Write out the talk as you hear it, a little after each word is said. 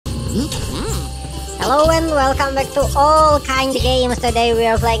Hello and welcome back to all kind games. Today we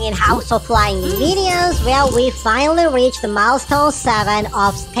are playing in House of Flying Minions, where we finally reached the milestone 7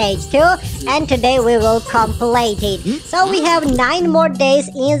 of stage 2, and today we will complete it. So we have 9 more days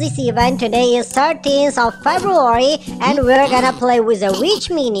in this event. Today is 13th of February and we're gonna play with a witch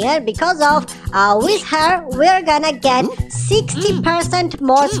minion because of with her we're gonna get 60%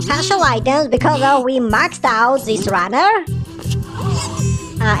 more special items because we maxed out this runner.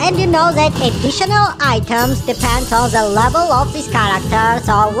 And you know that additional items depends on the level of this character.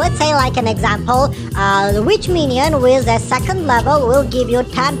 So let's say like an example, the witch minion with the second level will give you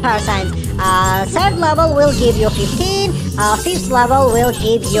 10%, third level will give you 15, fifth level will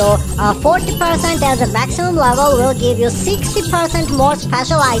give you 40%, and the maximum level will give you 60% more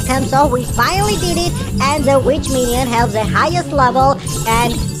special items. So we finally did it, and the witch minion has the highest level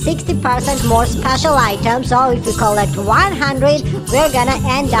and 60% more special items. So if we collect 100, we're gonna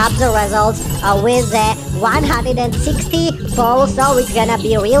end up the results with the 160 balls. So it's gonna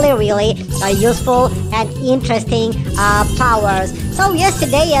be really useful and interesting powers. So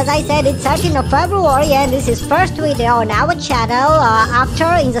yesterday, as I said, it's 13th of February and this is first video on our channel.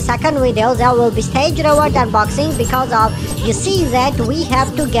 After, in the second video, there will be stage reward unboxing because of, you see that we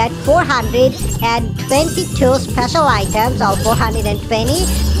have to get 422 special items, or 420.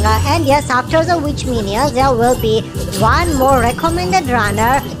 And yes, after the witch minions, there will be one more recommended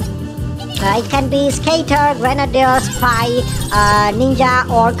runner. It can be Skater, Grenadier, Spy, Ninja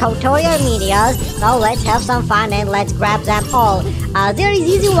or Couturier minions. So let's have some fun and let's grab them all. There is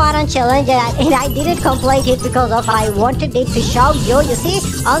easy one on challenge and I didn't complete it because of I wanted it to show you. You see,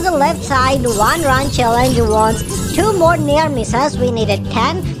 on the left side, one run challenge wants 2 more near misses. We needed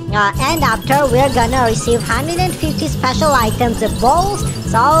 10. And after we're gonna receive 150 special items of balls.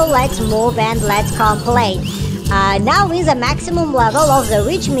 So let's move and let's complete. Now with the maximum level of the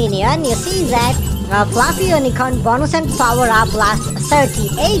witch minion, you see that Fluffy Unicorn bonus and power up lasts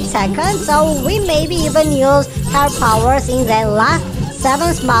 38 seconds, so we maybe even use her powers in the last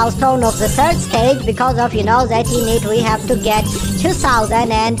 7th milestone of the 3rd stage because of, you know, that in it we have to get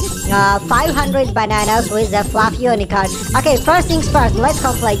 2,500 bananas with the Fluffy Unicorn. Okay, first things first, let's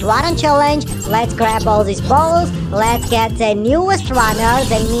complete one on challenge, let's grab all these balls, let's get the newest runner,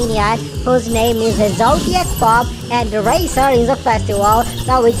 the minion, whose name is the Zodiac Bob and Racer in the festival.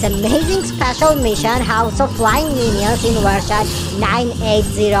 So it's amazing special mission, House of Flying Minions in version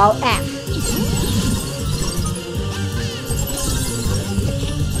 980F.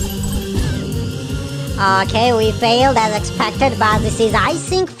 Okay, we failed as expected, but this is, I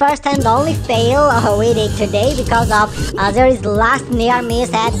think, first and only fail we did today because of there is last near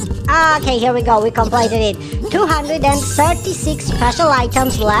miss at... Okay, here we go, we completed it. 236 special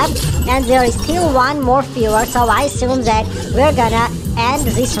items left, and there is still one more fewer, so I assume that we're gonna end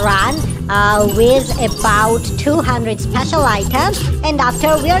this run with about 200 special items, and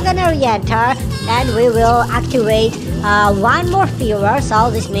after we're gonna re-enter and we will activate one more fewer, so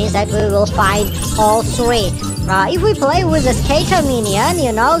this means that we will find all 3. If we play with the Skater minion,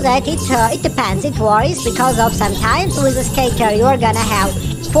 you know that it depends, it varies because of sometimes with the Skater you are gonna have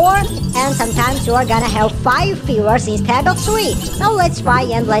 4 and sometimes you are gonna have 5 viewers instead of 3. So let's try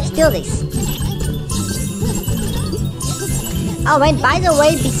and let's do this. Oh, and by the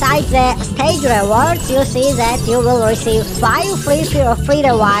way, besides the stage rewards, you see that you will receive 5 free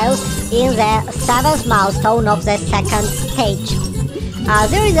rewards in the 7th milestone of the 2nd stage.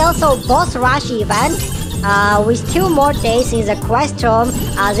 There is also boss rush event with 2 more days in the quest room.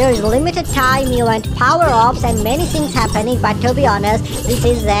 There is limited time, event power-ups and many things happening, but to be honest, this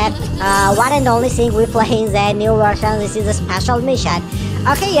is the one and only thing we play in the new version. This is a special mission.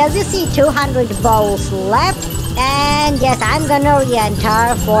 Okay, as you see, 200 balls left. And yes, I'm gonna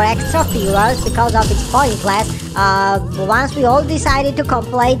re-enter for extra viewers because of it's pointless. Once we all decided to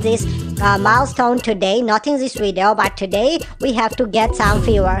complete this milestone today, not in this video, but today we have to get some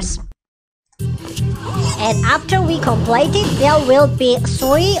viewers. And after we complete it, there will be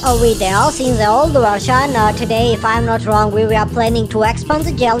 3 videos in the old version. Today, if I'm not wrong, we were planning to expand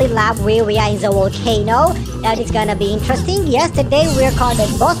the Jelly Lab where we are in the volcano. That is gonna be interesting. Yesterday we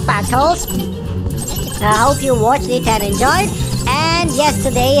recorded boss battles. I hope you watched it and enjoyed. And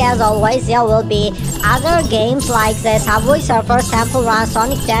yesterday, as always, there will be other games like the Subway Surfers, Temple Run,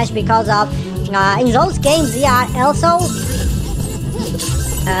 Sonic Dash because of in those games there are also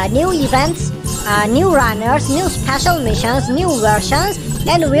new events, new runners, new special missions, new versions,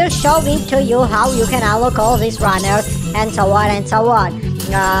 and we're showing to you how you can unlock all these runners and so on and so on.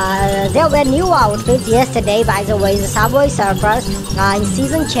 There were new outfits yesterday, by the way, the Subway Surfers in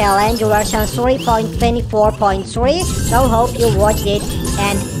Season Challenge version 3.24.3, so hope you watched it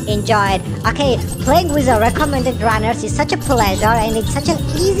and enjoy it. Okay, playing with the recommended runners is such a pleasure and it's such an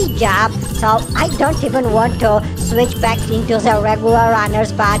easy job, so I don't even want to switch back into the regular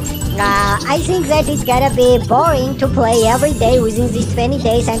runners, but I think that it's gonna be boring to play every day within these 20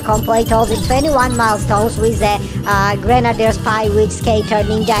 days and complete all the 21 milestones with the Grenadier, Spy, Witch, Skater,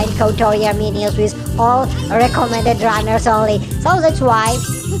 Ninja and Kotoria minions with all recommended runners only. So that's why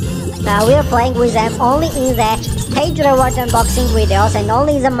we are playing with them only in the stage reward unboxing videos and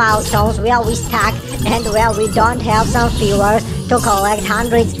only in the milestones where we stack and where we don't have some viewers to collect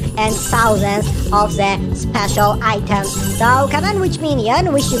hundreds and thousands of the special items. So come on, Witch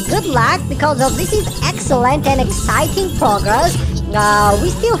Minion, wish you good luck because of this is excellent and exciting progress. We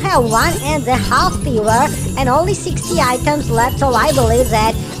still have 1.5 viewer and only 60 items left, so I believe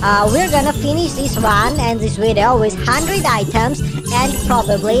that we're gonna finish this run and this video with 100 items, and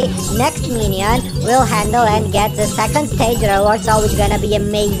probably next minion will handle and get the second stage reward, so it's gonna be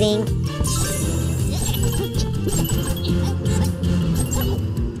amazing.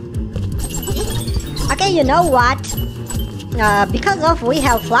 Okay, you know what? Because of we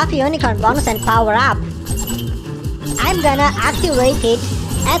have Fluffy Unicorn bonus and power up, I'm gonna activate it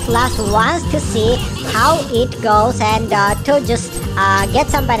at last once to see how it goes and to just get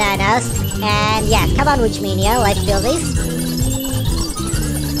some bananas. And yeah, come on, Witch Minion, let's do this.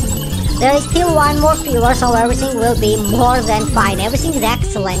 There is still one more viewer, so everything will be more than fine. Everything is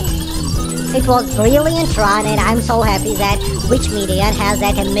excellent. It was brilliant run and I'm so happy that Witch Minion has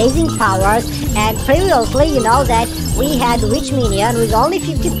that amazing powers. And previously, you know that we had Witch Minion with only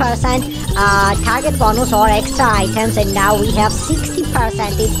 50% target bonus or extra items, and now we have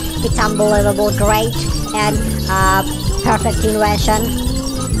 60%. It's unbelievable, great and perfect invention.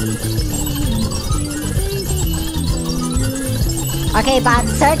 Okay, but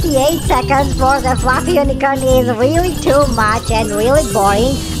 38 seconds for the Fluffy Unicorn is really too much and really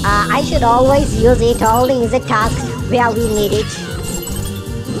boring. I should always use it only in the tasks where we need it.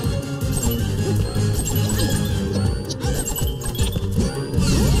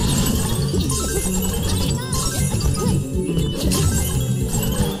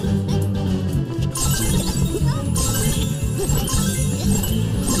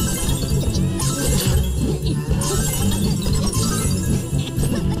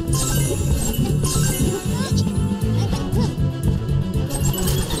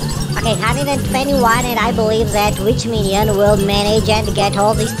 Okay, 121, and I believe that Witch Minion will manage and get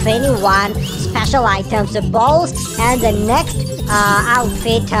all these 21 special items, the balls, and the next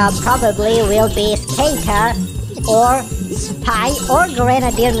outfit probably will be Skater or Spy or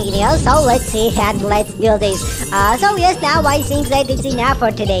Grenadier Minion. So let's see and let's do this. So yes, now I think that it's enough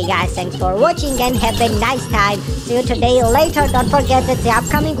for today, guys. Thanks for watching and have a nice time. See you today later. Don't forget that the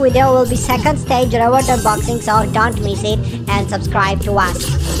upcoming video will be second stage reward unboxing, so don't miss it and subscribe to us.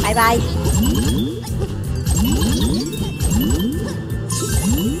 Bye bye.